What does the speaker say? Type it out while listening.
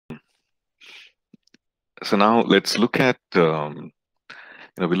So now let's look at,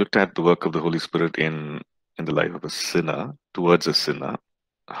 we looked at the work of the Holy Spirit in the life of a sinner, towards a sinner,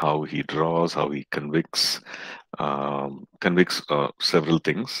 how he draws, how he convicts, several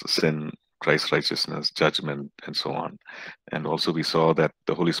things: sin, Christ's righteousness, judgment, and so on. And also we saw that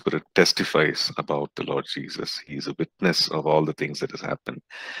the Holy Spirit testifies about the Lord Jesus. He's a witness of all the things that has happened,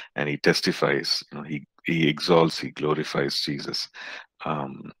 and he testifies. He exalts, he glorifies Jesus.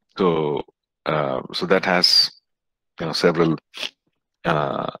 Um, so so that has several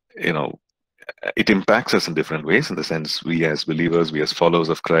you know it impacts us in different ways, in the sense we as believers, we as followers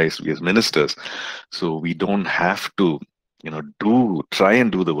of Christ, we as ministers, so we don't have to try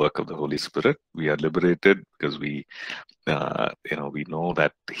and do the work of the Holy Spirit. We are liberated because we know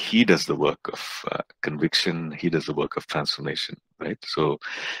that he does the work of conviction, he does the work of transformation, right? So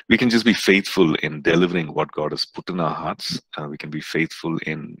we can just be faithful in delivering what God has put in our hearts. We can be faithful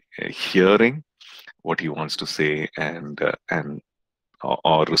in hearing what he wants to say, and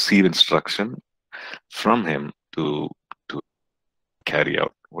or receive instruction from him to carry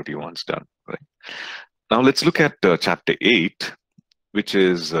out what he wants done, right? Now let's look at chapter 8, which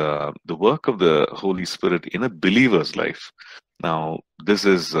is the work of the Holy Spirit in a believer's life. Now this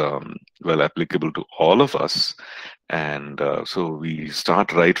is well applicable to all of us, and so we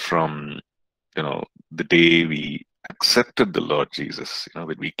start right from the day we accepted the Lord Jesus,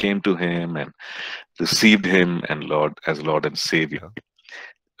 when we came to him and received him and as Lord and Savior.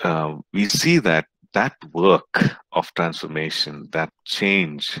 We see that work of transformation, that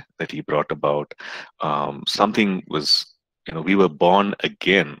change that he brought about, something was, we were born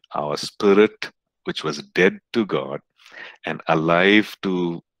again. Our spirit, which was dead to God and alive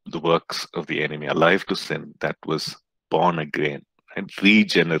to the works of the enemy, alive to sin, that was born again and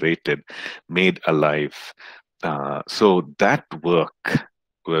regenerated, made alive. So that work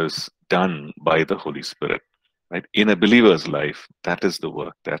was done by the Holy Spirit. Right? In a believer's life, that is the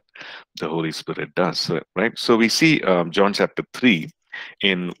work that the Holy Spirit does. So, right? So we see John chapter 3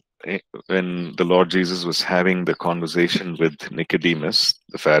 when the Lord Jesus was having the conversation with Nicodemus,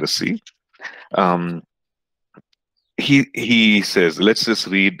 the Pharisee. He says, let's just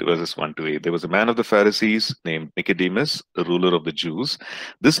read verses 1 to 8. There was a man of the Pharisees named Nicodemus, the ruler of the Jews.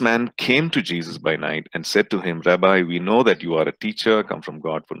 This man came to Jesus by night and said to him, Rabbi, we know that you are a teacher come from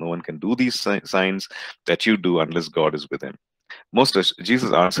God, for no one can do these signs that you do unless God is with him.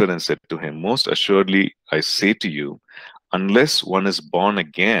 Jesus answered and said to him, most assuredly, I say to you, unless one is born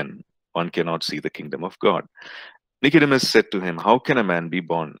again, one cannot see the kingdom of God. Nicodemus said to him, how can a man be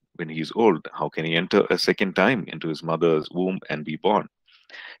born when he is old? How can he enter a second time into his mother's womb and be born?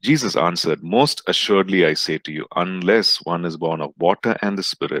 Jesus answered, most assuredly I say to you, unless one is born of water and the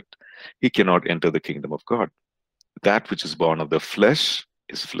Spirit, he cannot enter the kingdom of God. That which is born of the flesh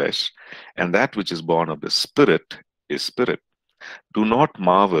is flesh, and that which is born of the Spirit is spirit. Do not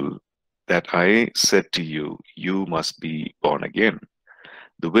marvel that I said to you, you must be born again.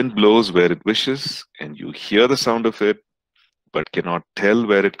 The wind blows where it wishes, and you hear the sound of it, but cannot tell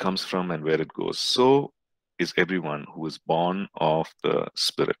where it comes from and where it goes. So is everyone who is born of the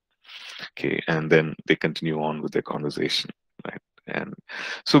Spirit. Okay, and then they continue on with their conversation, right? And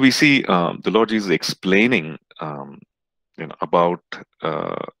so we see the Lord Jesus explaining, about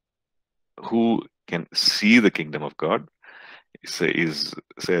who can see the kingdom of God. He says,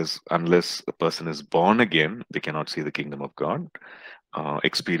 unless a person is born again, they cannot see the kingdom of God,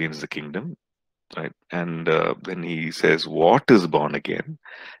 experience the kingdom, right? And then he says, what is born again?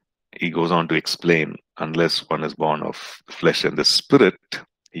 He goes on to explain, unless one is born of flesh and the Spirit,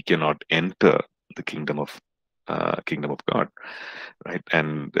 he cannot enter the kingdom of God, right?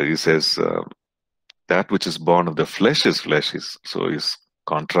 And he says, that which is born of the flesh is flesh. So he's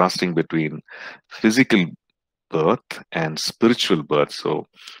contrasting between physical birth and spiritual birth. So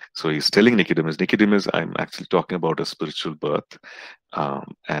he's telling Nicodemus, I'm actually talking about a spiritual birth,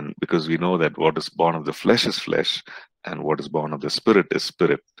 and because we know that what is born of the flesh is flesh, and what is born of the Spirit is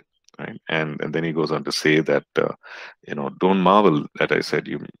spirit, right? And then he goes on to say that don't marvel that I said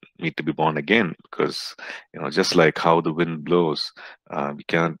you need to be born again, because just like how the wind blows, we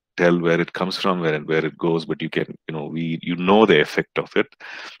can't tell where it comes from, where it goes, but you can the effect of it.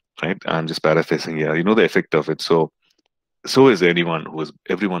 Right? I'm just paraphrasing here. The effect of it. So is everyone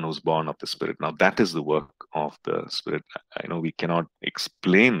who's born of the Spirit. Now that is the work of the Spirit. I know we cannot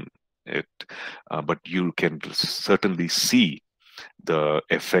explain it, but you can certainly see the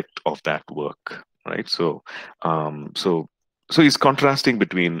effect of that work, right? So he's contrasting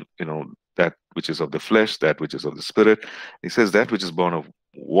between that which is of the flesh, that which is of the Spirit. He says that which is born of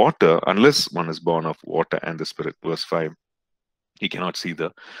water, unless one is born of water and the Spirit. Verse 5. he cannot see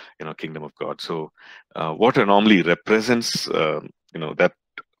the kingdom of God. So water normally represents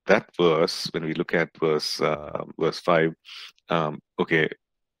that verse. When we look at verse 5, okay,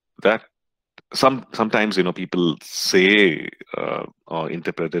 that sometimes people say or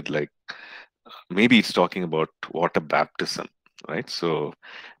interpret it like maybe it's talking about water baptism, right? So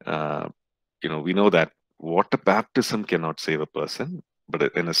uh, we know that water baptism cannot save a person,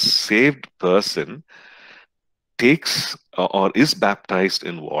 but when a saved person takes or is baptized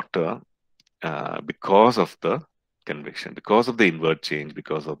in water because of the conviction, because of the inward change,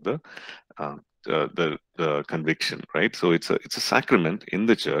 because of uh, the conviction, right? So it's a sacrament in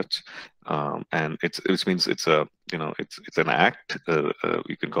the church, and which means it's a it's an act.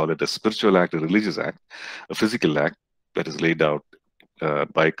 You can call it a spiritual act, a religious act, a physical act that is laid out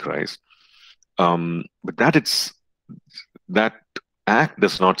by Christ. But that act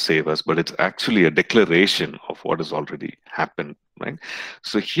does not save us, but it's actually a declaration of what has already happened, right?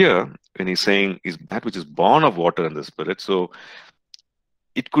 So here, when he's saying is that which is born of water and the Spirit, so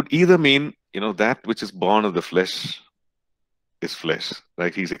it could either mean that which is born of the flesh is flesh,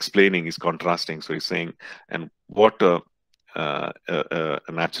 right? He's explaining, he's contrasting, so he's saying, and water, a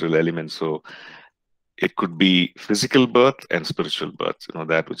natural element, so it could be physical birth and spiritual birth,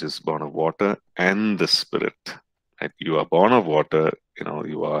 that which is born of water and the Spirit. Right? You are born of water,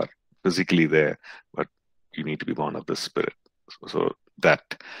 you are physically there, but you need to be born of the Spirit. So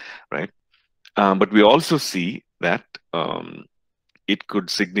that, right? But we also see that it could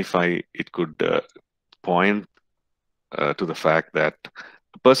signify, it could point to the fact that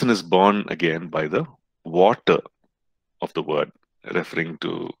a person is born again by the water of the word, referring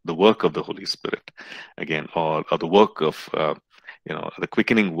to the work of the Holy Spirit again, or the work of the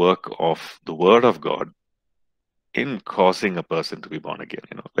quickening work of the Word of God in causing a person to be born again.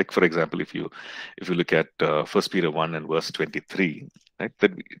 Like for example, if you look at 1 Peter 1 and verse 23, right,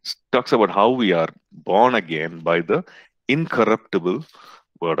 that it talks about how we are born again by the incorruptible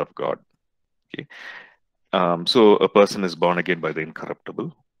Word of God. Okay, so a person is born again by the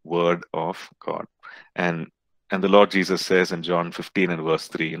incorruptible Word of God, and the Lord Jesus says in John 15 and verse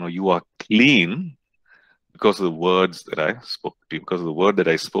 3, you are clean because of the words that I spoke to you. Because of the word that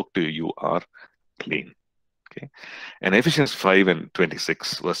I spoke to you, you are clean. Okay. And Ephesians 5 and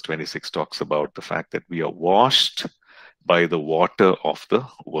 26, verse 26 talks about the fact that we are washed by the water of the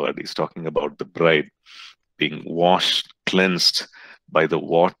word. He's talking about the bride being washed, cleansed by the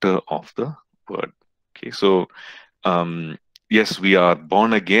water of the word. Okay. So, yes, we are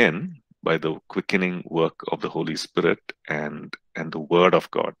born again by the quickening work of the Holy Spirit and the Word of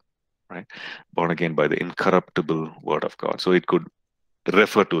God, right? Born again by the incorruptible Word of God. So it could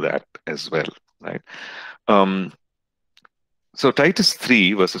refer to that as well, right? So Titus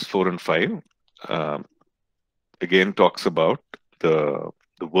 3 verses 4 and 5 again talks about the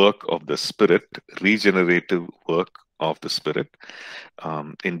work of the Spirit, regenerative work of the Spirit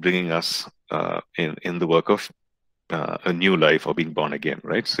in bringing us in the work of a new life or being born again,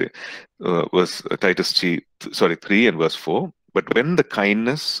 right? So, verse Titus 3 and verse 4. But when the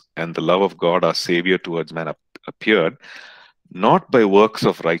kindness and the love of God, our Savior towards man, appeared, not by works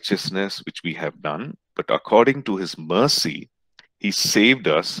of righteousness which we have done, but according to His mercy, He saved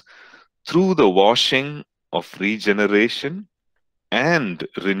us through the washing of regeneration and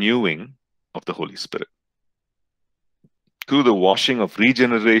renewing of the Holy Spirit. Through the washing of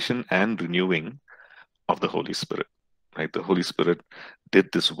regeneration and renewing of the Holy Spirit. Right, the Holy Spirit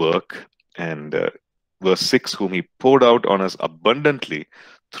did this work, and verse 6, whom He poured out on us abundantly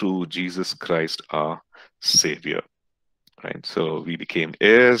through Jesus Christ our Savior. Right, so we became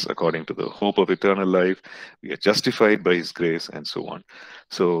heirs according to the hope of eternal life. We are justified by His grace, and so on.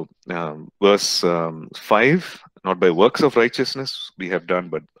 So verse 5, not by works of righteousness we have done,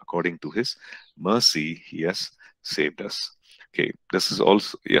 but according to His mercy He has saved us. Okay, this is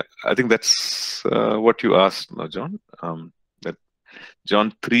also, yeah, I think that's what you asked, no, John. That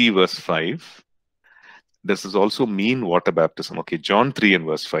John 3 verse 5. Does this also mean water baptism? Okay, John 3 and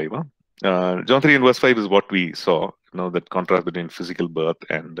verse 5. John 3 and verse 5 is what we saw, that contrast between physical birth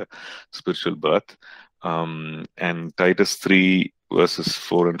and spiritual birth. And Titus 3 verses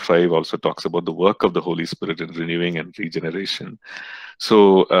 4 and 5 also talks about the work of the Holy Spirit in renewing and regeneration.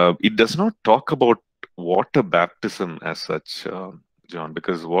 So it does not talk about water baptism as such, John,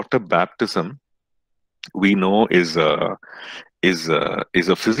 because water baptism we know is a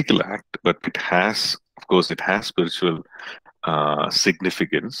physical act, but it has, of course, it has spiritual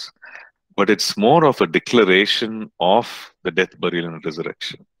significance. But it's more of a declaration of the death, burial, and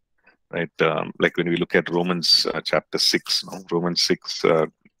resurrection, right? Like when we look at Romans chapter 6, Romans 6.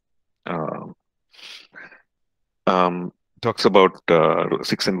 talks about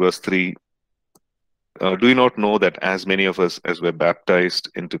 6 and verse 3. Do you not know that as many of us as were baptized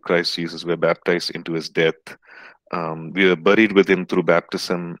into Christ Jesus were baptized into his death? We were buried with him through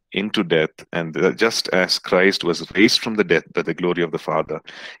baptism into death, and just as Christ was raised from the dead by the glory of the Father,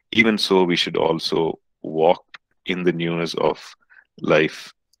 even so we should also walk in the newness of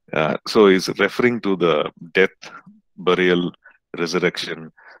life. So he's referring to the death, burial,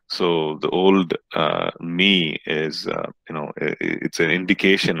 resurrection. So the old me is, it's an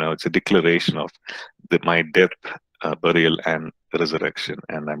indication, it's a declaration of my death, burial, and resurrection,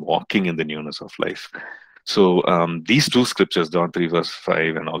 and I'm walking in the newness of life. So these two scriptures, John 3 verse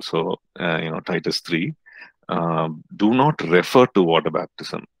 5 and also Titus 3, do not refer to water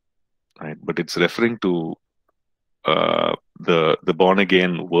baptism, right? But it's referring to the born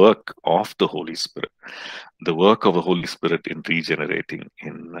again work of the Holy Spirit, the work of the Holy Spirit in regenerating,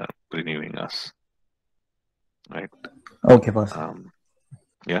 in renewing us, right? Okay, Pastor.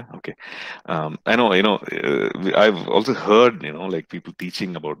 Yeah, okay. I know, I've also heard, like people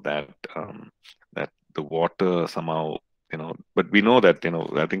teaching about that, that the water somehow, but we know that,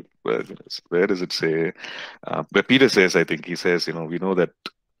 I think, where does it say? Where Peter says, I think he says, we know that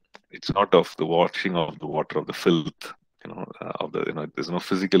it's not of the washing of the water of the filth, there's no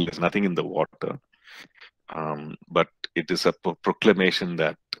physical, there's nothing in the water. But it is a proclamation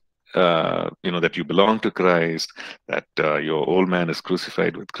that, that you belong to Christ, that your old man is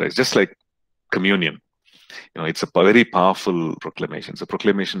crucified with Christ, just like communion. It's a very powerful proclamation. It's a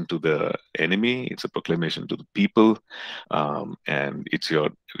proclamation to the enemy. It's a proclamation to the people, and it's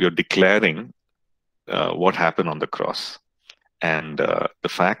you're declaring what happened on the cross, and the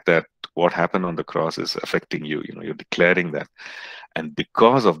fact that what happened on the cross is affecting you. You're declaring that, and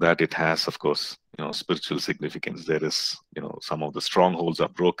because of that, it has, of course, spiritual significance. There is, some of the strongholds are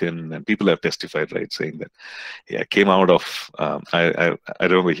broken, and people have testified, right, saying that, I came out of. I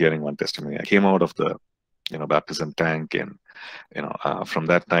remember hearing one testimony. I came out of the baptism tank, and from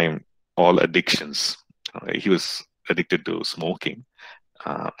that time, all addictions. He was addicted to smoking,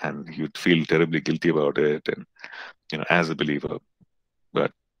 and he would feel terribly guilty about it, and as a believer.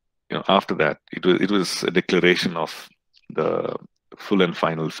 But after that, it was a declaration of the full and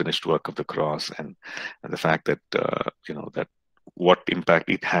final finished work of the cross, and the fact that that what impact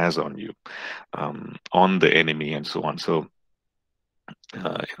it has on you, on the enemy, and so on. So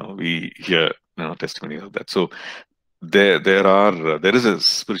we hear testimonies of that. So there is a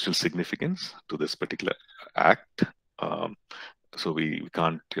spiritual significance to this particular act. So we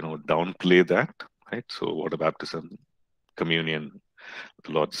can't downplay that, right? So water baptism, communion,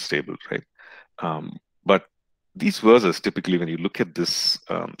 the Lord's table, right? But these verses, typically, when you look at this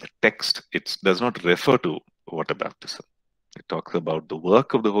text, it does not refer to water baptism. It talks about the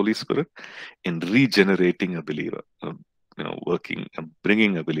work of the Holy Spirit in regenerating a believer, working and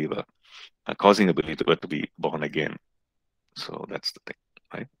bringing a believer, causing a believer to be born again. So that's the thing,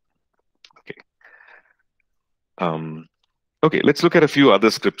 right? Okay. Okay, let's look at a few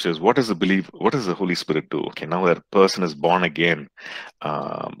other scriptures. What does the Holy Spirit do? Okay, now that a person is born again,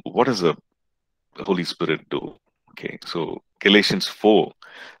 what does the Holy Spirit do? Okay, so Galatians 4,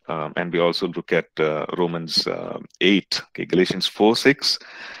 and we also look at Romans 8. Okay, Galatians 4:6.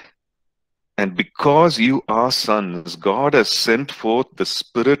 And because you are sons, God has sent forth the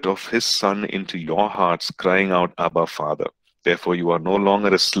Spirit of His Son into your hearts, crying out, Abba, Father. Therefore, you are no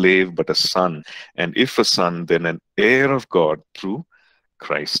longer a slave, but a son. And if a son, then an heir of God through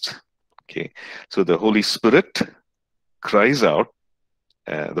Christ. Okay, so the Holy Spirit cries out,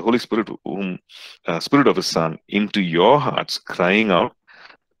 the Holy Spirit, Spirit of His Son, into your hearts, crying out,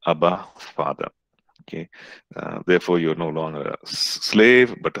 Abba, Father. Okay, therefore you're no longer a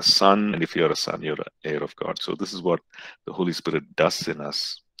slave, but a son, and if you're a son, you're an heir of God. So this is what the Holy Spirit does in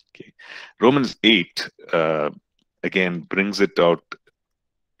us. Okay, Romans 8 again brings it out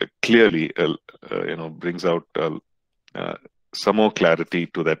clearly. Brings out some more clarity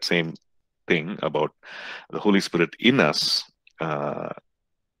to that same thing about the Holy Spirit in us.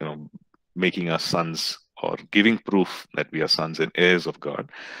 Making us sons, or giving proof that we are sons and heirs of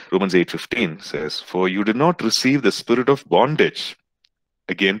God. Romans 8:15 says, "For you did not receive the spirit of bondage,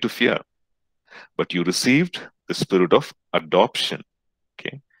 again to fear, but you received the spirit of adoption,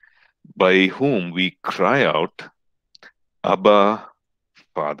 okay, by whom we cry out, Abba,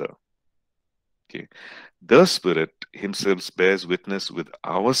 Father." Okay, the Spirit Himself bears witness with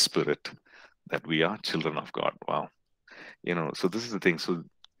our spirit that we are children of God. Wow, so this is the thing. So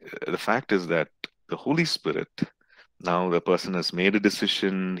the fact is that the Holy Spirit, now the person has made a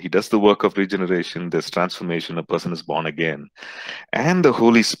decision, he does the work of regeneration, there's transformation, a person is born again. And the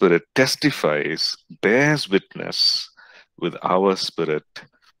Holy Spirit testifies, bears witness with our spirit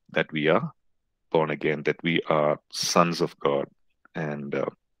that we are born again, that we are sons of God, and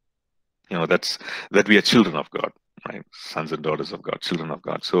that we are children of God, right? Sons and daughters of God, children of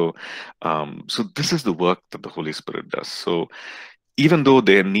God. So, so this is the work that the Holy Spirit does. So, even though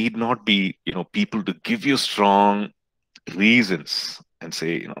there need not be, people to give you strong reasons and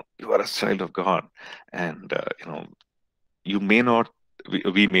say, you are a child of God, and you may not,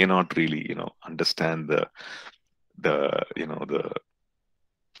 we may not really, understand the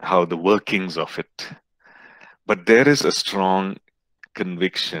how the workings of it, but there is a strong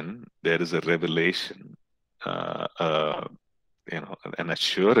conviction, there is a revelation, uh, uh, an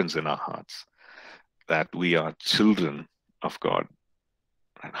assurance in our hearts that we are children of God.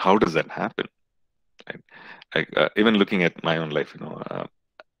 And how does that happen? Right? Like, even looking at my own life,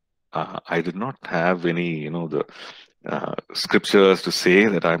 I did not have any, the scriptures to say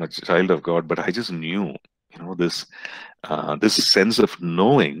that I'm a child of God, but I just knew, this sense of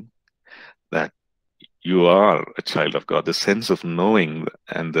knowing that you are a child of God, the sense of knowing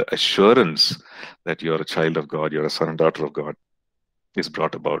and the assurance that you're a child of God, you're a son and daughter of God, is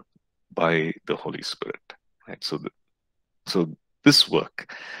brought about by the Holy Spirit. Right? So this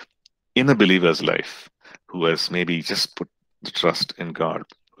work in a believer's life, who has maybe just put the trust in God,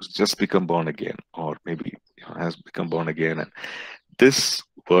 who's just become born again, or maybe has become born again, and this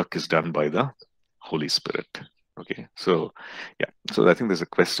work is done by the Holy Spirit. Okay, so yeah, so I think there's a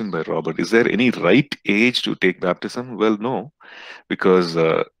question by Robert. Is there any right age to take baptism? Well, no, because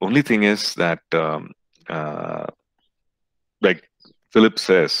only thing is that like Philip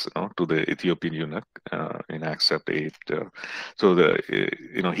says, to the Ethiopian eunuch in Acts chapter 8. So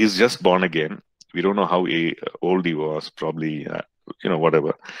he's just born again. We don't know how old he was. Probably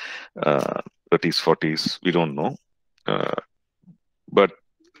whatever, 30s, 40s. We don't know. But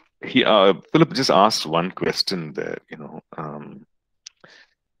Philip just asked one question there.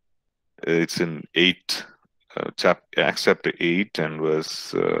 It's in Acts chapter 8 and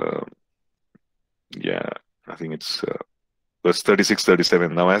verse. I think it's. Verse 36,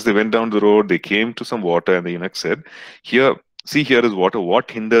 37. Now, as they went down the road, they came to some water, and the eunuch said, here is water. What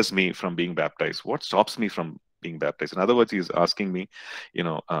hinders me from being baptized? What stops me from being baptized? In other words, he's asking me,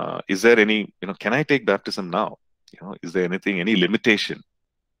 is there any, can I take baptism now? Is there any limitation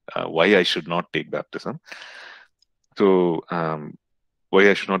why I should not take baptism? So,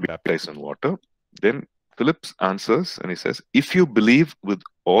 why I should not be baptized in water? Then Philip answers, and he says, if you believe with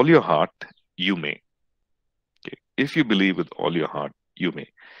all your heart, you may. Okay. If you believe with all your heart, you may.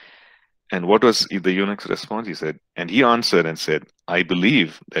 And what was the eunuch's response? He said, and he answered and said, I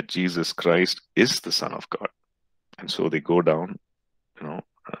believe that Jesus Christ is the Son of God. And so they go down,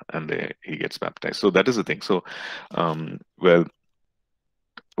 and he gets baptized. So that is the thing. So, well,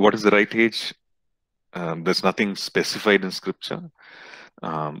 what is the right age? There's nothing specified in Scripture.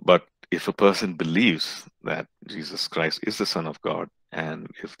 But if a person believes that Jesus Christ is the Son of God, and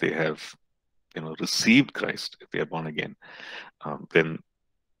if they have received Christ, if they are born again, then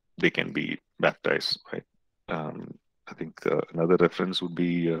they can be baptized, right? I think another reference would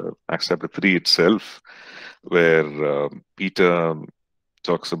be Acts chapter 3 itself, where Peter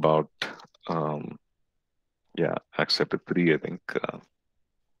talks about, Acts chapter 3, I think.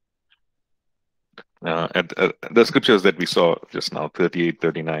 At the scriptures that we saw just now, 38,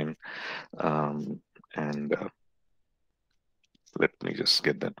 39, and let me just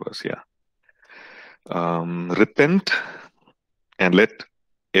get that verse. Repent and let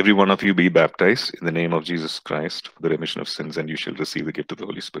every one of you be baptized in the name of Jesus Christ for the remission of sins, and you shall receive the gift of the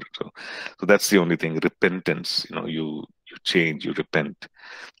Holy Spirit. So that's the only thing. Repentance. You change, you repent,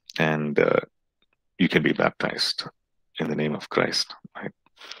 and you can be baptized in the name of Christ. Right.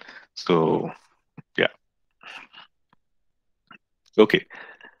 So yeah. Okay.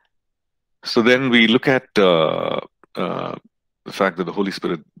 So then we look at the fact that the Holy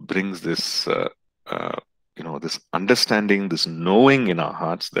Spirit brings this, this understanding, this knowing in our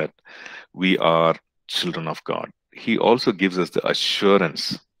hearts that we are children of God. He also gives us the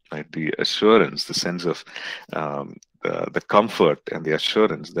assurance, right? The assurance, the sense of the comfort and the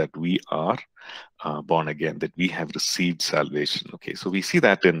assurance that we are born again, that we have received salvation. Okay, so we see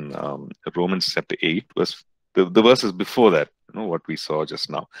that in Romans chapter 8, the verses before that, what we saw just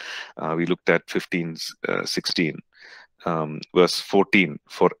now. We looked at 16, verse 14.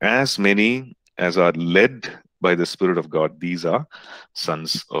 For as many as are led by the Spirit of God, these are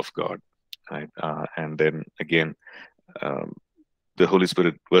sons of God. Right? And then again, the Holy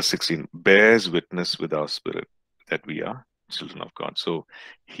Spirit, verse 16, bears witness with our spirit that we are children of God. So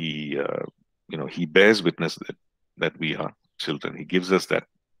he bears witness that we are children. He gives us that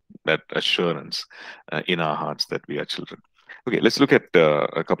assurance in our hearts that we are children. Okay, let's look at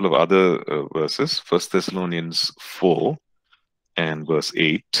a couple of other verses. 1 Thessalonians 4 and verse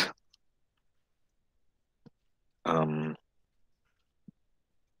 8. Um,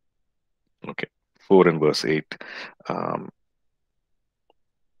 okay, 4 and verse 8. Um,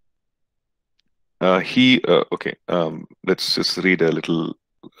 let's just read a little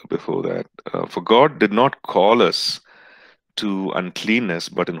before that. For God did not call us to uncleanness,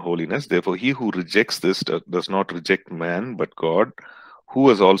 but in holiness. Therefore, he who rejects this does not reject man, but God, who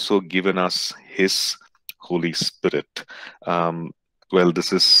has also given us his Holy Spirit. Well,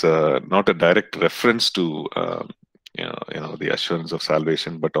 this is not a direct reference to the assurance of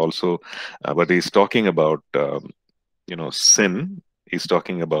salvation, but also, but he's talking about sin. He's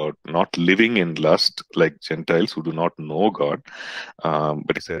talking about not living in lust like Gentiles who do not know God.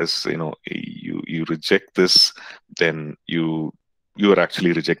 But he says, you reject this, then you are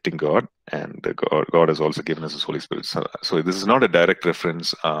actually rejecting God, and God has also given us His Holy Spirit. So this is not a direct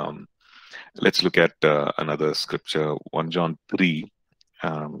reference. Let's look at another scripture, 1 John 3,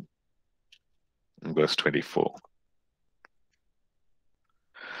 verse 24.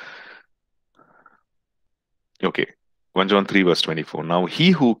 Okay, 1 John 3, verse 24. Now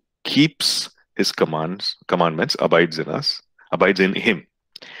he who keeps his commandments abides in him,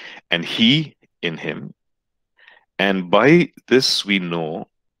 and he in him. And by this we know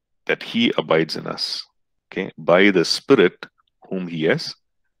that he abides in us. Okay, by the Spirit whom he has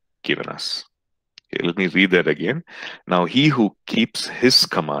given us. Okay, let me read that again. Now he who keeps his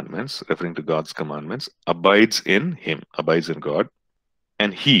commandments, referring to God's commandments, abides in him, abides in God,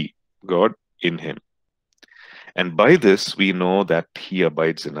 and he, God, in him. And by this we know that he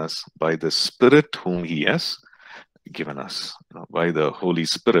abides in us, by the Spirit whom he has given us. By the Holy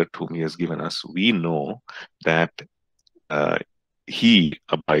Spirit whom he has given us, we know that he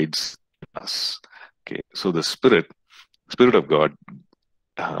abides in us. Okay, so the Spirit of God,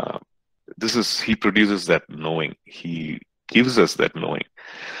 he produces that knowing. He gives us that knowing.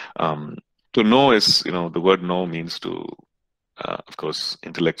 To know is, the word know means to, of course,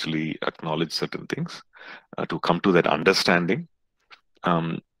 intellectually acknowledge certain things, to come to that understanding.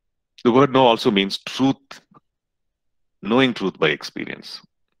 The word know also means truth, knowing truth by experience,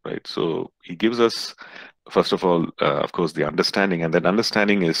 right? So he gives us, first of all, of course, the understanding, and that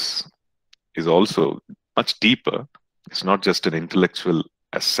understanding is also much deeper. It's not just an intellectual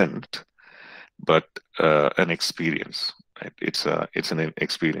assent, but an experience, right? It's an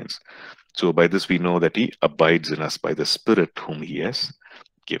experience. So by this we know that he abides in us by the Spirit whom he has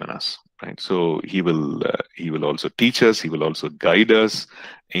given us, right? So he will also teach us. He will also guide us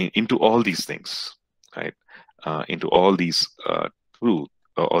into all these things, right? Into all these truth,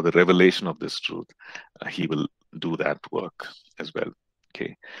 or the revelation of this truth. He will do that work as well.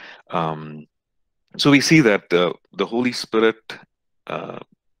 Okay. So we see that the Holy Spirit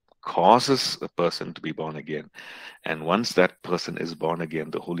causes a person to be born again. And once that person is born again,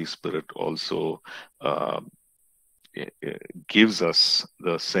 the Holy Spirit also gives us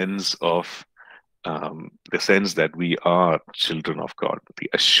the sense that we are children of God, the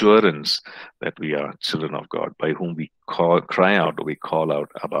assurance that we are children of God, by whom we cry out, or we call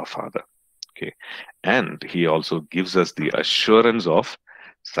out, Abba, Father. Okay, and He also gives us the assurance of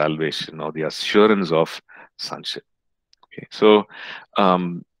salvation, or the assurance of sonship. Okay, so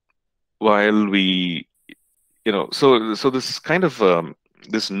while we, so this kind of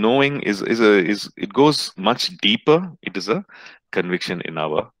this knowing is it goes much deeper. It is a conviction in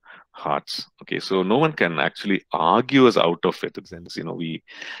our hearts. Okay, so no one can actually argue us out of it. In the sense, we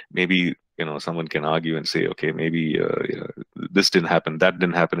maybe, someone can argue and say, okay, maybe this didn't happen, that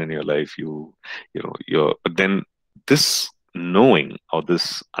didn't happen in your life. But then this knowing, or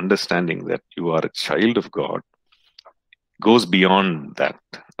this understanding that you are a child of God, goes beyond that,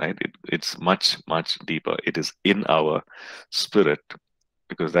 right? It's much, much deeper. It is in our spirit,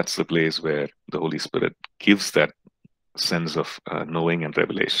 because that's the place where the Holy Spirit gives that sense of knowing and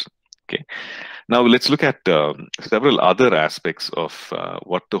revelation. Okay. Now let's look at several other aspects of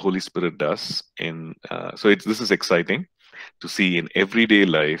what the Holy Spirit does. This is exciting to see in everyday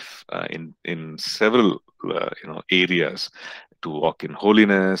life, in several areas, to walk in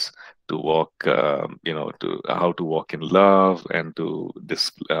holiness, to walk, to how to walk in love, and to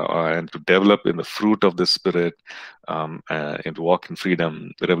develop in the fruit of the Spirit, and to walk in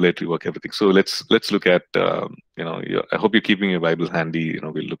freedom, the revelatory work, everything. So let's look at, I hope you're keeping your Bible handy.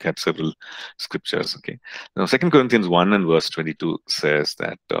 We'll look at several scriptures. Okay. Now, 2 Corinthians 1 and verse 22 says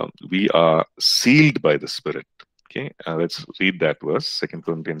that we are sealed by the Spirit. Okay, let's read that verse, 2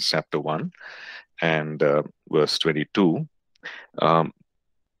 Corinthians chapter 1 and verse 22.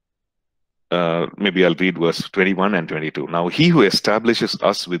 maybe I'll read verse 21 and 22. Now he who establishes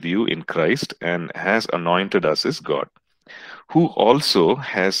us with you in Christ and has anointed us is God, who also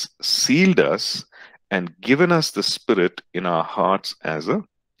has sealed us and given us the Spirit in our hearts as a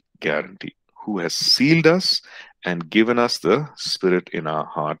guarantee. Who has sealed us and given us the Spirit in our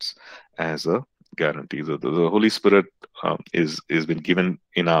hearts as a guarantee. So the Holy Spirit is been given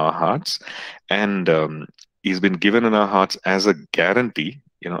in our hearts, and he's been given in our hearts as a guarantee.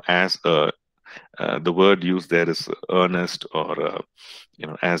 As a the word used there is earnest, or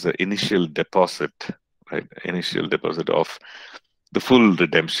as an initial deposit, right? Initial deposit of the full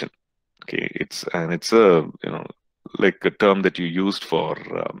redemption. Okay, it's a like a term that you used for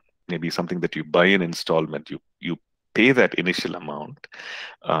maybe something that you buy in installment. You pay that initial amount,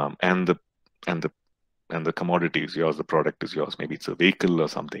 and the commodity is yours, the product is yours. Maybe it's a vehicle or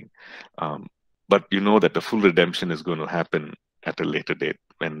something, but you know that the full redemption is going to happen at a later date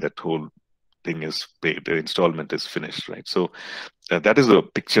when that whole thing is paid, the installment is finished, right? So that is a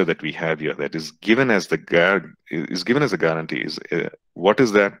picture that we have here, that is given as a guarantee. What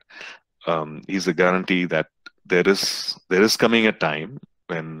is that? Is a guarantee that there is coming a time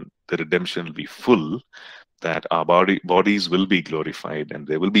when the redemption will be full, that our bodies will be glorified, and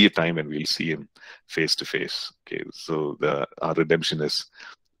there will be a time when we'll see him face to face. Okay, so our redemption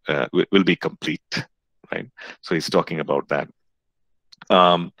will be complete, right? So he's talking about that.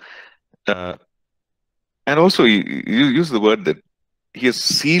 And also you use the word that he has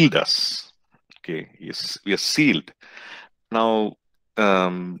sealed us. Okay, we are sealed. Now,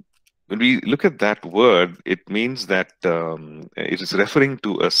 when we look at that word, it means that it is referring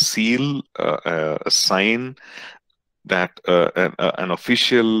to a seal, a sign that an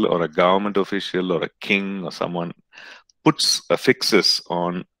official or a government official or a king or someone affixes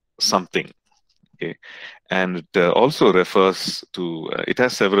on something. Okay, and it also refers to. It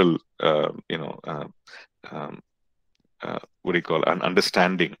has several, what do you call, an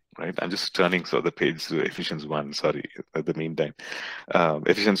understanding, right? I'm just turning the page to Ephesians 1. Sorry, at the meantime,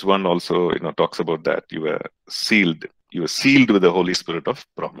 Ephesians 1 also talks about that you were sealed. You were sealed with the Holy Spirit of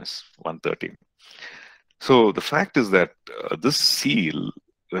promise. 1:13. So the fact is that this seal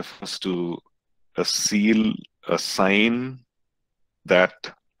refers to a seal, a sign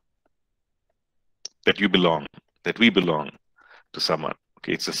that you belong, that we belong to someone.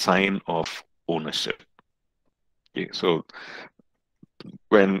 Okay, it's a sign of ownership. Okay, so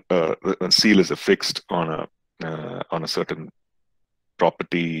when seal is affixed on a certain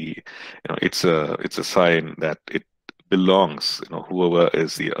property, it's a sign that it belongs. Whoever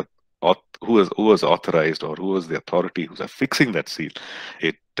is who was authorized, or who is the authority who's affixing that seal,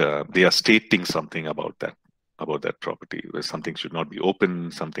 they are stating something about that property, where something should not be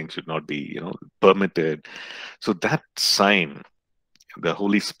open, something should not be permitted. So that sign, the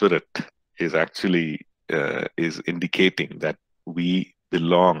Holy Spirit, is actually is indicating that we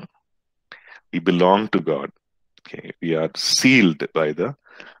belong to God. Okay, we are sealed by the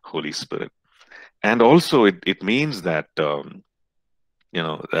Holy Spirit. And also it means that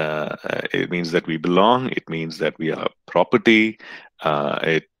it means that we belong. It means that we are property.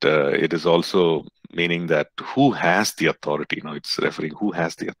 It is also meaning that who has the authority. It's referring who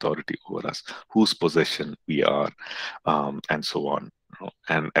has the authority over us, whose possession we are, and so on.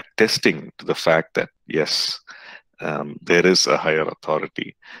 And attesting to the fact that yes, there is a higher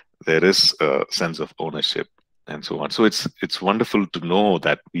authority, there is a sense of ownership, and so on. So it's wonderful to know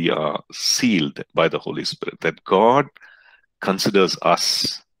that we are sealed by the Holy Spirit, that God considers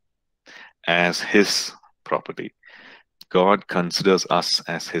us as his property. God considers us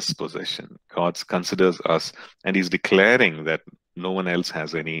as his possession. God considers us, and he's declaring that no one else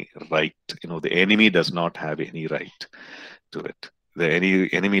has any right. The enemy does not have any right to it. The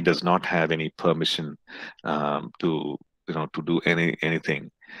enemy does not have any permission to do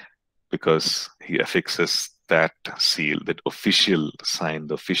anything, because he affixes that seal, that official sign,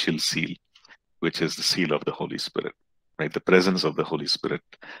 the official seal, which is the seal of the Holy Spirit. Right, the presence of the Holy Spirit,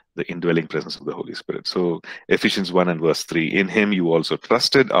 the indwelling presence of the Holy Spirit. So Ephesians 1 and verse 3, in him you also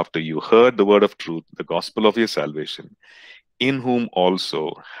trusted after you heard the word of truth, the gospel of your salvation, in whom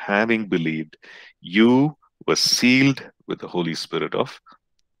also, having believed, you were sealed with the Holy Spirit of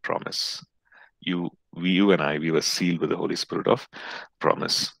promise. You and I, we were sealed with the Holy Spirit of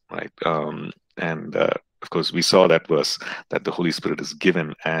promise, right? And of course, we saw that verse, that the Holy Spirit is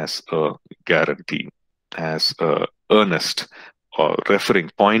given as a guarantee, as a earnest, or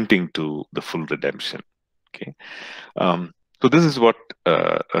pointing to the full redemption. Okay, so this is what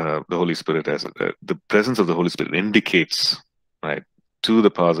the Holy Spirit has. The presence of the Holy Spirit indicates, right, to the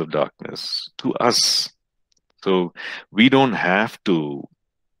powers of darkness, to us. So we don't have to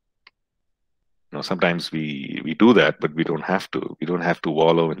Sometimes we do that, but we don't have to. We don't have to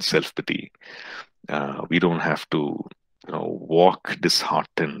wallow in self-pity. We don't have to, walk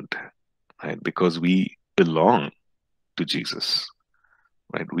disheartened, right? Because we belong to Jesus,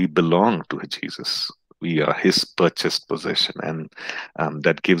 right? We belong to Jesus. We are His purchased possession, and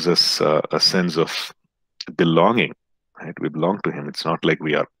that gives us a sense of belonging, right? We belong to Him. It's not like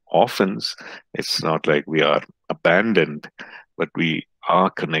we are orphans. It's not like we are abandoned, but we are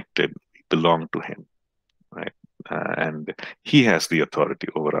connected. We belong to Him, right? And He has the authority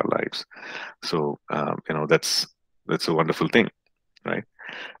over our lives. So that's a wonderful thing, right?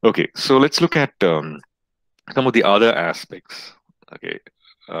 Okay, so let's look at some of the other aspects. Okay,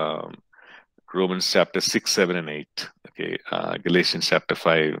 um, Romans chapter 6, 7, and 8. Okay, Galatians chapter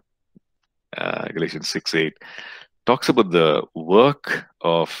 5, Galatians 6, 8 talks about the work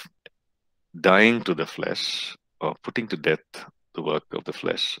of dying to the flesh, or putting to death the work of the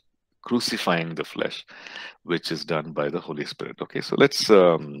flesh, crucifying the flesh, which is done by the Holy Spirit. Okay, so let's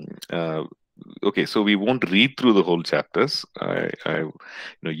okay, so we won't read through the whole chapters.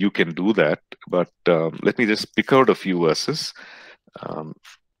 You can do that, but let me just pick out a few verses.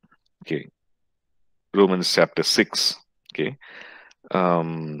 Okay, Romans chapter 6. Okay,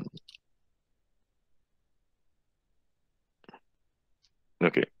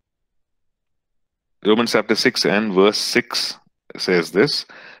 okay, Romans chapter 6 and verse 6 says this: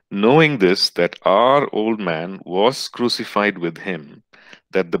 knowing this, that our old man was crucified with him,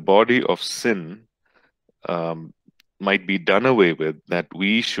 that the body of sin might be done away with, that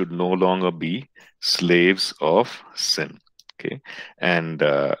we should no longer be slaves of sin. Okay, and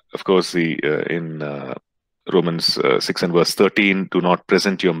of course, in Romans 6 and verse 13, do not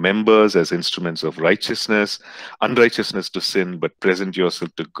present your members as instruments of unrighteousness to sin, but present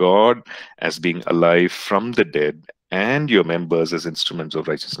yourself to God as being alive from the dead, and your members as instruments of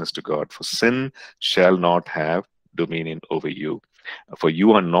righteousness to God. For sin shall not have dominion over you. For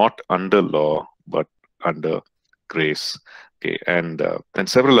you are not under law, but under grace. Okay, and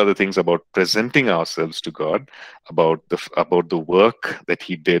several other things about presenting ourselves to God, about the work that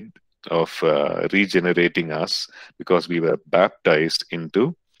He did of regenerating us, because we were baptized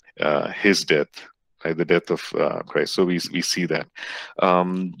into His death, right? The death of Christ. So we see that.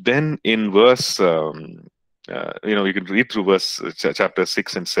 Then in verse, you can read through chapter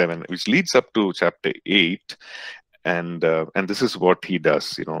 6 and 7, which leads up to chapter 8, and this is what He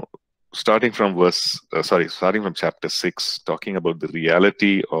does. Starting from chapter 6, talking about the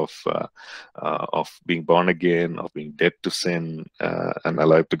reality of being born again, of being dead to sin and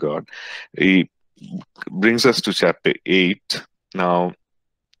alive to God. He brings us to chapter 8. Now,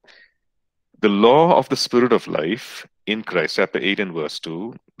 the law of the Spirit of life in Christ, chapter 8 and verse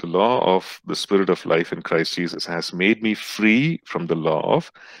 2, the law of the Spirit of life in Christ Jesus has made me free from the law of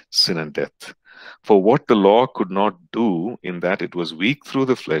sin and death. For what the law could not do, in that it was weak through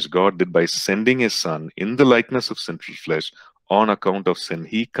the flesh, God did by sending His Son in the likeness of sinful flesh. On account of sin,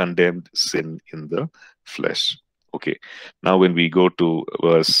 He condemned sin in the flesh. Okay, now when we go to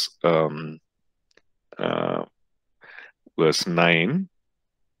verse 9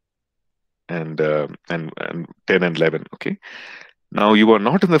 and 10 and 11. Okay, now you are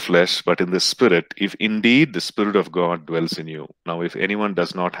not in the flesh, but in the Spirit, if indeed the Spirit of God dwells in you. Now, if anyone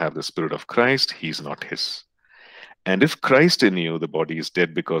does not have the Spirit of Christ, he is not his. And if Christ in you, the body is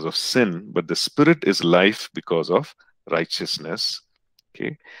dead because of sin, but the Spirit is life because of righteousness.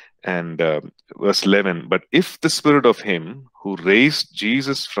 Okay, and verse 11, but if the Spirit of Him who raised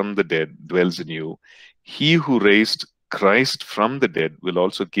Jesus from the dead dwells in you, He who raised Christ from the dead will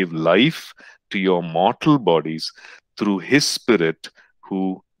also give life to your mortal bodies through His Spirit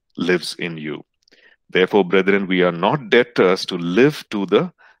who lives in you. Therefore, brethren, we are not debtors to live to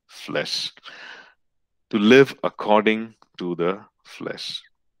the flesh, to live according to the flesh.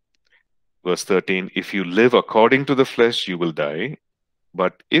 Verse 13, if you live according to the flesh, you will die.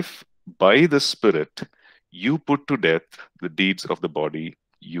 But if by the Spirit you put to death the deeds of the body,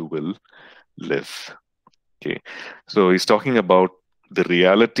 you will live. Okay, so he's talking about the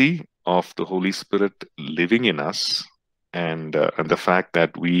reality of the Holy Spirit living in us, and the fact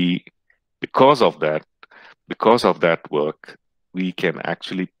that we, because of that work, we can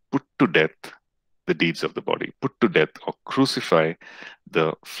actually put to death the deeds of the body, put to death or crucify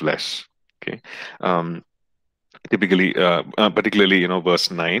the flesh. Okay. Typically, particularly, verse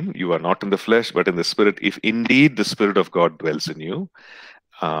 9, you are not in the flesh, but in the Spirit, if indeed the Spirit of God dwells in you.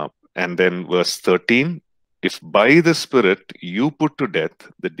 And then verse 13, if by the Spirit you put to death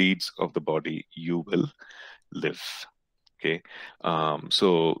the deeds of the body, you will live. Okay.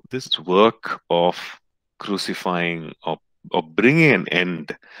 So this work of crucifying or or bringing an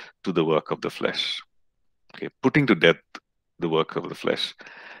end to the work of the flesh. Okay, putting to death the work of the flesh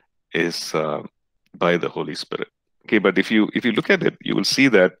is by the Holy Spirit. Okay, but if you look at it, you will see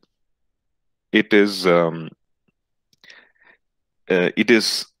that it is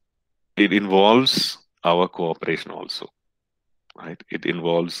it involves our cooperation also, right? It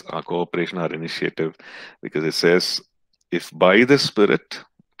involves our cooperation, our initiative, because it says, if by the Spirit,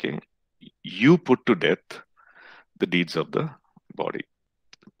 okay, you put to death the deeds of the body.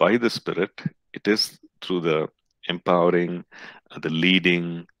 By the Spirit, it is through the empowering, the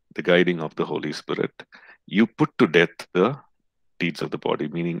leading, the guiding of the Holy Spirit, you put to death the deeds of the body,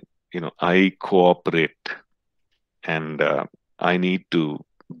 meaning, I cooperate, and I need to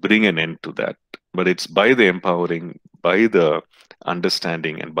bring an end to that. But it's by the empowering, by the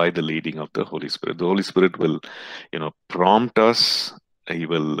understanding, and by the leading of the Holy Spirit. The Holy Spirit will, prompt us. He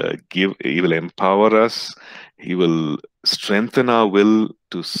will he will empower us. He will strengthen our will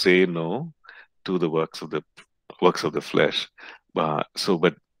to say no to the works of the flesh. But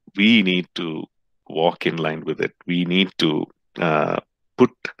we need to walk in line with it. We need to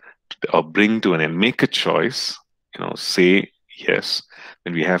put or bring to an end, make a choice. Say yes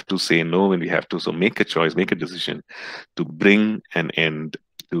when we have to, say no when we have to. So make a choice, make a decision to bring an end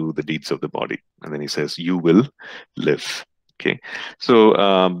to the deeds of the body. And then he says, you will live. Okay. So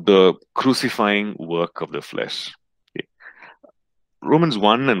the crucifying work of the flesh. Okay. Romans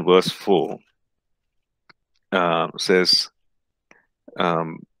 1 and verse 4 says,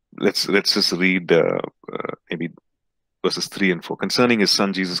 let's just read maybe verses 3 and 4. Concerning his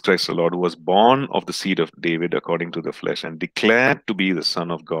son, Jesus Christ the Lord, who was born of the seed of David according to the flesh, and declared to be the Son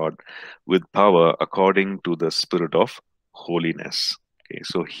of God with power according to the Spirit of holiness. Okay,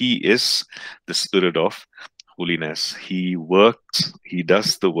 so he is the Spirit of holiness. He works, he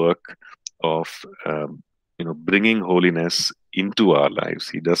does the work of bringing holiness into our lives.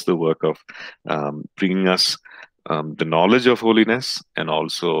 He does the work of bringing us the knowledge of holiness, and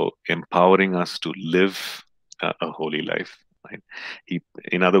also empowering us to live a holy life. Right?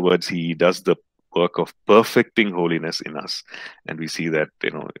 In other words, he does the work of perfecting holiness in us, and we see that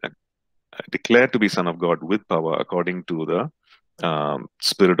declared to be Son of God with power according to the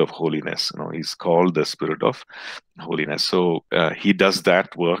Spirit of holiness. He's called the Spirit of holiness. So he does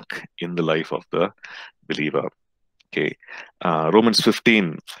that work in the life of the believer. Okay, Romans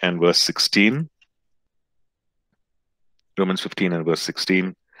 15 and verse 16. Romans 15 and verse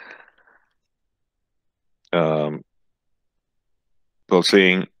 16. Paul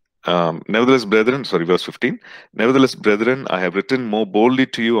saying, nevertheless, brethren, verse 15. Nevertheless, brethren, I have written more boldly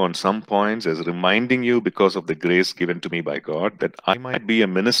to you on some points, as reminding you because of the grace given to me by God, that I might be a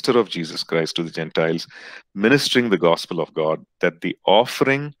minister of Jesus Christ to the Gentiles, ministering the gospel of God, that the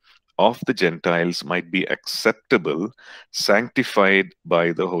offering of the Gentiles might be acceptable, sanctified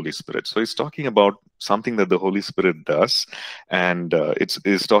by the Holy Spirit. So he's talking about something that the Holy Spirit does, and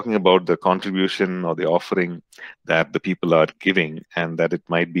it's talking about the contribution or the offering that the people are giving, and that it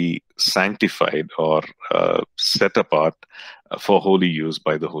might be sanctified or set apart for holy use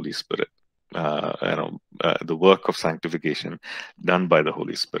by the Holy Spirit. The work of sanctification done by the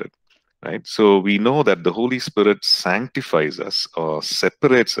Holy Spirit. Right. So we know that the Holy Spirit sanctifies us or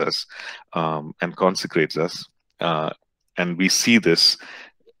separates us and consecrates us. And we see this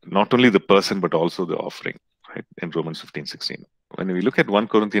not only the person, but also the offering, right, in Romans 15:16. When we look at 1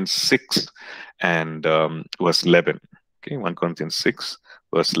 Corinthians 6 and verse 11, okay, 1 Corinthians 6,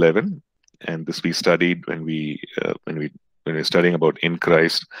 verse 11, and this we studied when we're studying about in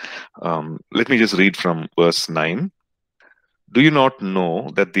Christ. Let me just read from verse 9. Do you not know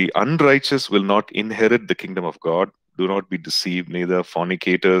that the unrighteous will not inherit the kingdom of God? Do not be deceived, neither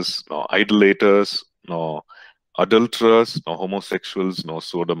fornicators, nor idolaters, nor adulterers, nor homosexuals, nor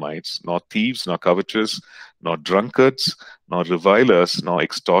sodomites, nor thieves, nor covetous, nor drunkards, nor revilers, nor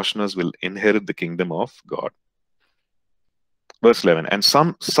extortioners will inherit the kingdom of God. Verse 11, and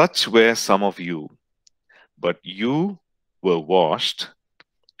such were some of you, but you were washed,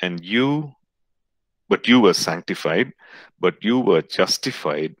 but you were sanctified, but you were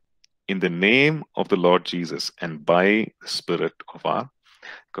justified in the name of the Lord Jesus and by the Spirit of our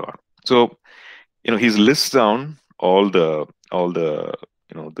God. So, he's lists down all the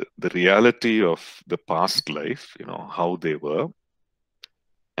the reality of the past life, how they were,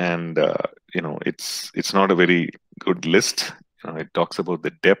 and it's not a very good list. It talks about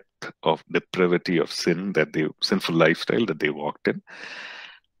the depth of depravity of sinful lifestyle that they walked in.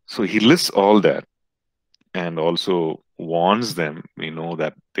 So he lists all that, and also warns them,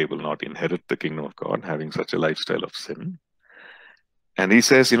 that they will not inherit the kingdom of God having such a lifestyle of sin. And he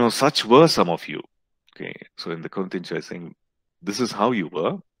says, such were some of you. Okay, so in the Corinthian church, saying this is how you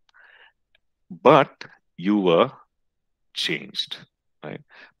were, but you were changed, right?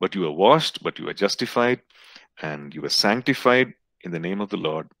 But you were washed, but you were justified, and you were sanctified in the name of the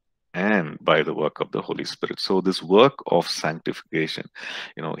Lord and by the work of the Holy Spirit. So this work of sanctification,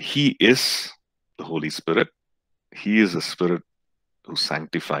 He is the Holy Spirit. He is the Spirit who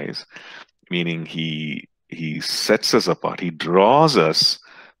sanctifies, meaning He sets us apart. He draws us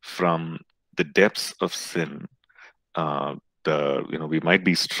from the depths of sin. We might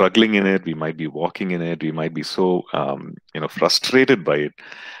be struggling in it, we might be walking in it, we might be so frustrated by it,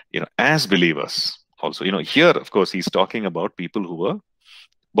 as believers. Also, here, of course, he's talking about people who were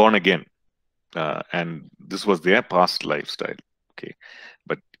born again, and this was their past lifestyle. Okay,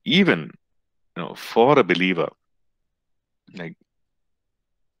 but even for a believer, like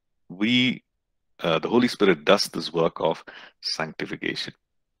the Holy Spirit does this work of sanctification.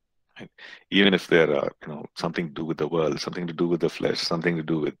 Right? Even if there are, something to do with the world, something to do with the flesh, something to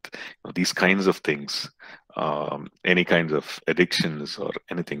do with these kinds of things, any kinds of addictions or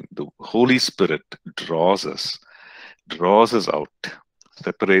anything, the Holy Spirit draws us out,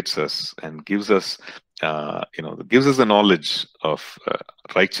 separates us, and gives us, the knowledge of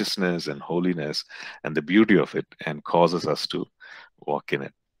righteousness and holiness and the beauty of it, and causes us to walk in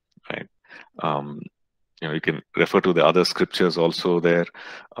it. Right? Um, you can refer to the other scriptures also there.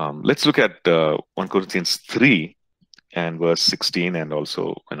 Let's look at 1 Corinthians 3 and verse 16, and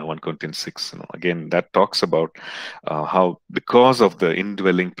also 1 Corinthians 6. Again, that talks about how, because of the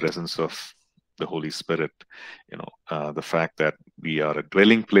indwelling presence of the Holy Spirit, the fact that we are a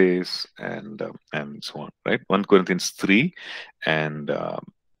dwelling place, and so on. Right? 1 Corinthians 3 and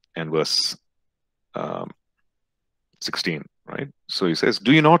verse 16. Right? So he says,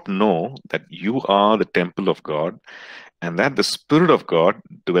 "Do you not know that you are the temple of God, and that the Spirit of God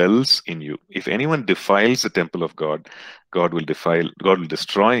dwells in you? If anyone defiles the temple of God, God will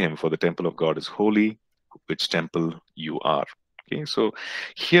destroy him, for the temple of God is holy, which temple you are." Okay, so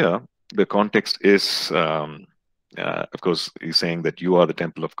here the context is, of course, he's saying that you are the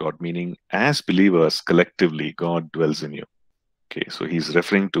temple of God, meaning as believers, collectively, God dwells in you. Okay, so he's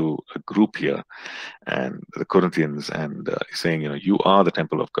referring to a group here, and the Corinthians, and he's saying, you are the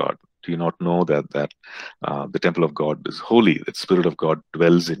temple of God. Do you not know that the temple of God is holy? That Spirit of God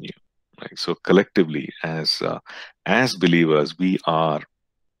dwells in you. Right. So collectively, as believers, we are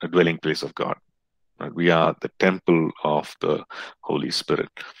a dwelling place of God. Right? We are the temple of the Holy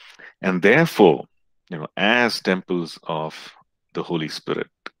Spirit, and therefore, as temples of the Holy Spirit,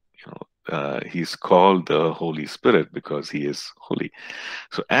 he's called the Holy Spirit because he is holy.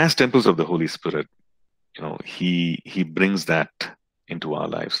 So as temples of the Holy Spirit, he brings that into our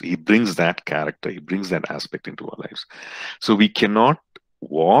lives. He brings that character, he brings that aspect into our lives. So we cannot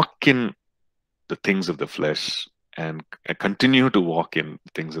walk in the things of the flesh and continue to walk in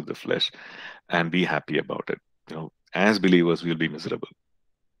things of the flesh and be happy about it. As believers, we'll be miserable.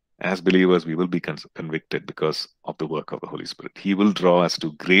 As believers, we will be convicted because of the work of the Holy Spirit. He will draw us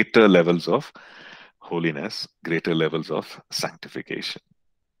to greater levels of holiness, greater levels of sanctification.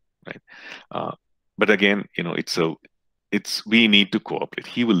 Right? But again, we need to cooperate.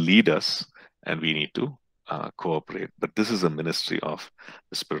 He will lead us, and we need to cooperate. But this is a ministry of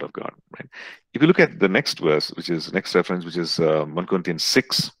the Spirit of God. Right? If you look at the next verse, next reference, which is 1 Corinthians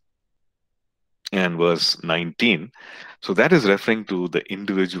 6 and verse 19. So that is referring to the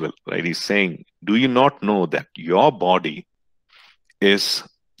individual. Right? He's saying, "Do you not know that your body is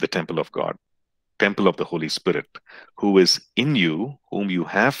the temple of God, temple of the Holy Spirit, who is in you, whom you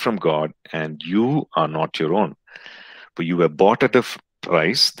have from God, and you are not your own? For you were bought at a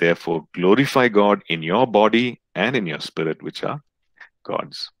price, therefore glorify God in your body and in your spirit, which are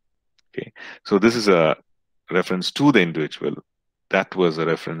God's." Okay, so this is a reference to the individual. That was a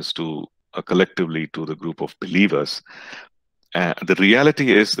reference to collectively to the group of believers. The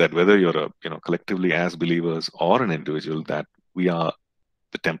reality is that whether you're collectively as believers or an individual, that we are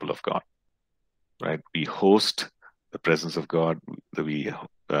the temple of God. Right? We host the presence of God. The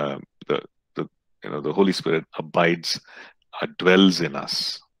Holy Spirit abides, dwells in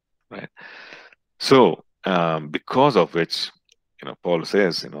us. Right? So because of which, Paul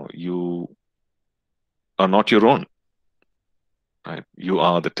says, you are not your own. Right? You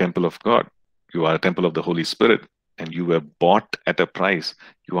are the temple of God. You are a temple of the Holy Spirit, and you were bought at a price.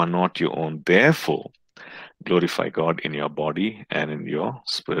 You are not your own. Therefore, glorify God in your body and in your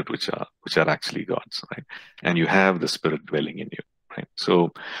spirit, which are actually God's. Right? And you have the Spirit dwelling in you. Right?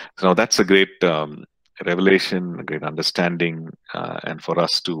 So that's a great revelation, a great understanding, and for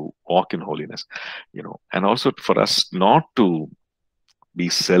us to walk in holiness. And also for us not to be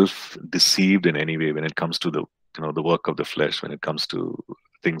self-deceived in any way when it comes to the work of the flesh, when it comes to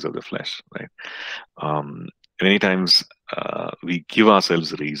things of the flesh, right? Many times we give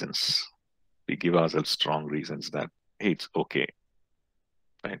ourselves reasons. We give ourselves strong reasons that, hey, it's okay,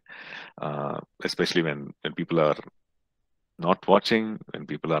 right? Especially when people are not watching, when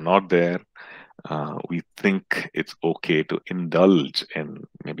people are not there, we think it's okay to indulge in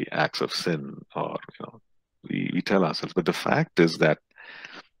maybe acts of sin, or we tell ourselves. But the fact is that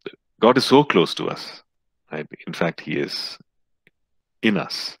God is so close to us, right? In fact, He is in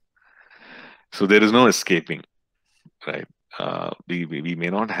us, so there is no escaping, right? We may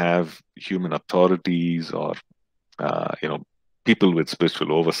not have human authorities or people with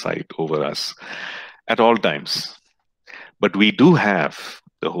spiritual oversight over us at all times, but we do have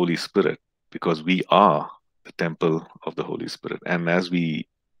the Holy Spirit, because we are the temple of the Holy Spirit. And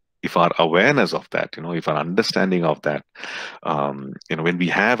if our awareness of that, if our understanding of that, when we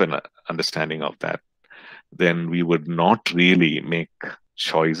have an understanding of that, then we would not really make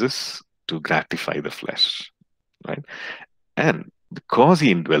choices to gratify the flesh, right? And because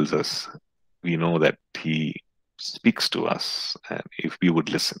He indwells us, we know that He speaks to us, and if we would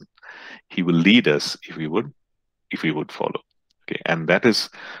listen, He will lead us if we would follow. Okay, and that is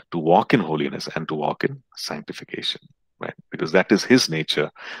to walk in holiness and to walk in sanctification, right? Because that is His nature,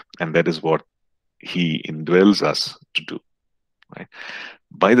 and that is what He indwells us to do, right?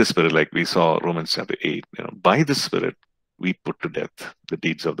 By the Spirit, like we saw Romans chapter 8, by the Spirit we put to death the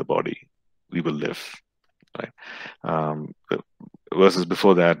deeds of the body, we will live, right? The verses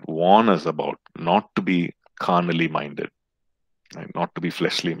before that warn us about not to be carnally minded, right? Not to be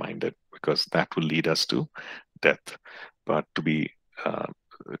fleshly minded, because that will lead us to death, but to be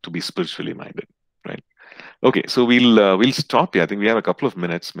spiritually minded, right? Okay, so we'll stop here. I think we have a couple of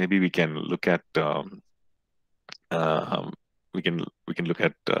minutes. Maybe we can look at we can look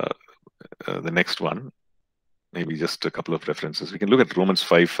at the next one. Maybe just a couple of references. We can look at Romans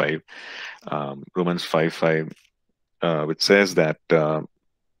 5:5. Romans 5:5, which says that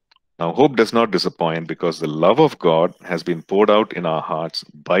now hope does not disappoint, because the love of God has been poured out in our hearts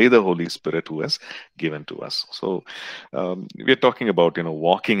by the Holy Spirit who has given to us. So we're talking about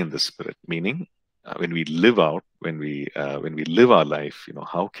walking in the Spirit, meaning when we live out, when we live our life,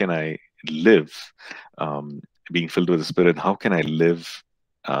 how can I live being filled with the Spirit? How can I live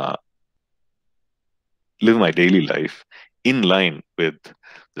my daily life in line with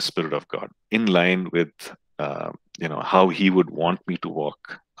the Spirit of God, in line with how He would want me to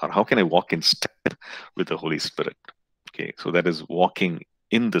walk, or how can I walk in step with the Holy Spirit? Okay, so that is walking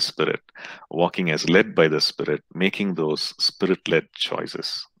in the Spirit, walking as led by the Spirit, making those Spirit-led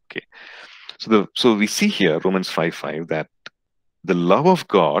choices. Okay, so we see here Romans 5:5 that the love of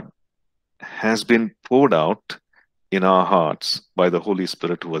God has been poured out in our hearts by the Holy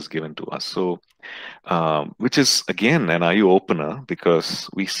Spirit who was given to us. So, which is again an eye opener, because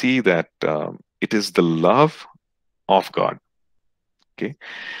we see that it is the love of God. Okay,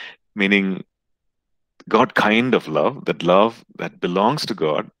 meaning God kind of love that belongs to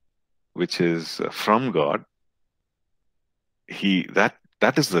God, which is from God.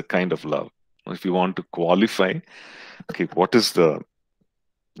 That is the kind of love. If you want to qualify, okay, what is the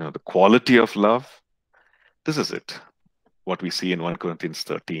quality of love? This is it. What we see in 1 Corinthians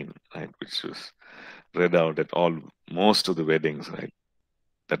 13, right, which was read out at most of the weddings, right?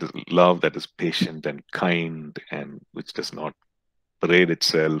 That is love that is patient and kind, and which does not parade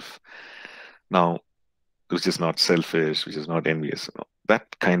itself. Now, which is not selfish, which is not envious.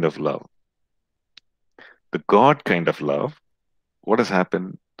 That kind of love. The God kind of love, what has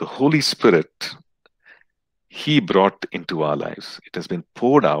happened? The Holy Spirit, He brought into our lives. It has been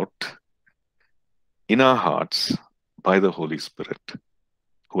poured out in our hearts by the Holy Spirit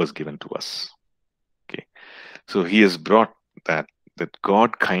who was given to us. Okay, so He has brought that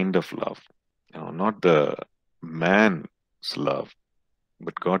God kind of love, not the man's love,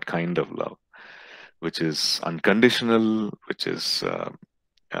 but God kind of love, which is unconditional, which is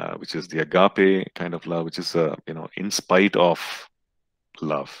the agape kind of love, which is in spite of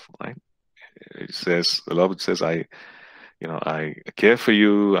love, right? It says the love. It says I care for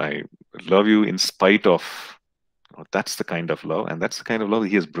you, I love you in spite of. That's the kind of love, and that's the kind of love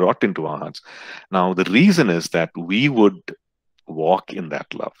He has brought into our hearts. Now, the reason is that we would walk in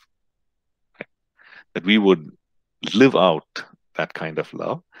that love, right? That we would live out that kind of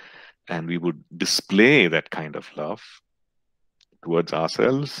love, and we would display that kind of love towards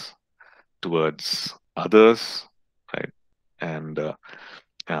ourselves, towards others, right? And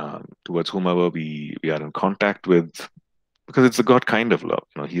towards whomever we are in contact with, because it's a God kind of love.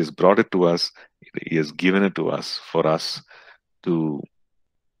 He has brought it to us. He has given it to us for us to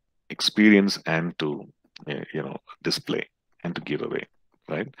experience and to display and to give away,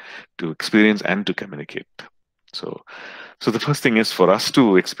 right? To experience and to communicate. So the first thing is for us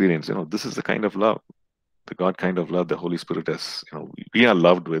to experience, this is the kind of love, the God kind of love the Holy Spirit has, we are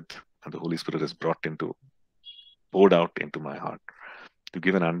loved with, and the Holy Spirit has poured out into my heart to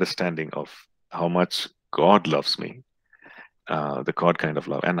give an understanding of how much God loves me, the God kind of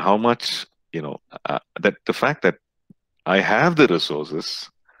love, and how much, that the fact that I have the resources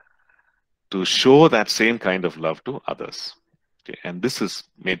to show that same kind of love to others. Okay, and this is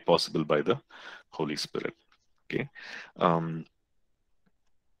made possible by the Holy Spirit. Okay,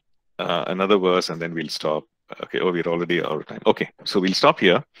 another verse, and then we'll stop. Okay, we're already out of time. Okay, so we'll stop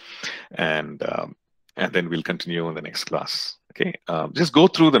here, and then we'll continue in the next class. Okay, just go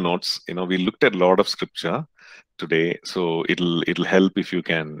through the notes. We looked at a lot of scripture today, so it'll help if you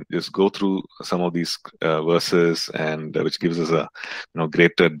can just go through some of these verses, and which gives us a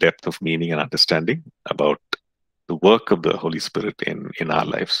greater depth of meaning and understanding about the work of the Holy Spirit in our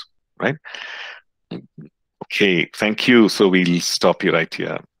lives, right? Okay, thank you. So we'll stop you right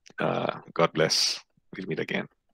here. God bless. We'll meet again.